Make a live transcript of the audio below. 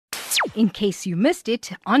in case you missed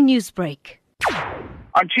it on Newsbreak.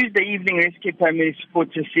 On Tuesday evening, Rescue Care Paramedics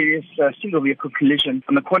reported a serious single-vehicle collision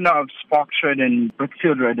on the corner of Sparks Road and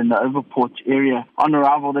Brickfield Road in the Overport area. On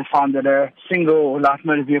arrival, they found that a single light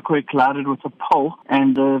motor vehicle had collided with a pole,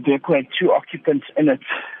 and the vehicle had 2 occupants in it.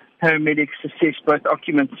 Paramedics assessed both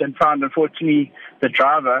occupants and found, unfortunately, the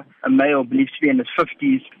driver, a male believed to be in his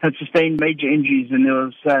 50s, had sustained major injuries, and there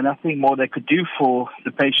was nothing more they could do for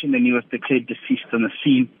the patient, and he was declared deceased on the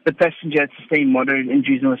scene. The passenger had sustained moderate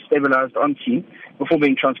injuries and was stabilized on scene before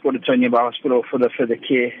being transported to a nearby hospital for the further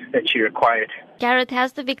care that she required. Garrith,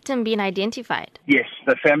 has the victim been identified? Yes,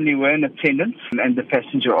 the family were in attendance, and the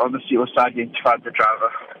passenger obviously also identified the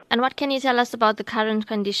driver. And what can you tell us about the current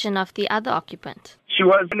condition of the other occupant? She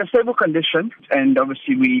was in a stable condition, and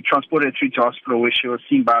obviously we transported her through to hospital where she was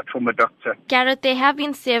seen by a trauma doctor. Garrith, there have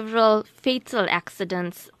been several fatal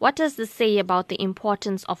accidents. What does this say about the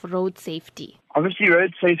importance of road safety? Obviously,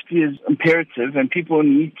 road safety is imperative, and people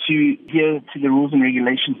need to adhere to the rules and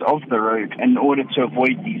regulations of the road in order to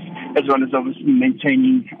avoid these, as well as obviously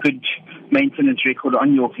maintaining good maintenance record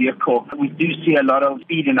on your vehicle. We do see a lot of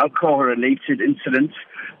speed and alcohol-related incidents,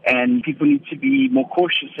 and people need to be more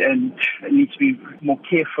cautious and need to be more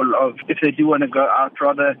careful of, if they do want to go out,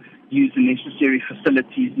 rather use the necessary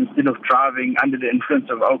facilities instead of driving under the influence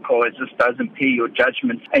of alcohol, as this does impair your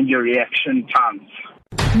judgment and your reaction times.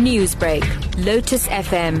 Newsbreak, Lotus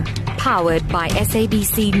FM, powered by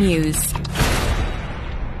SABC News.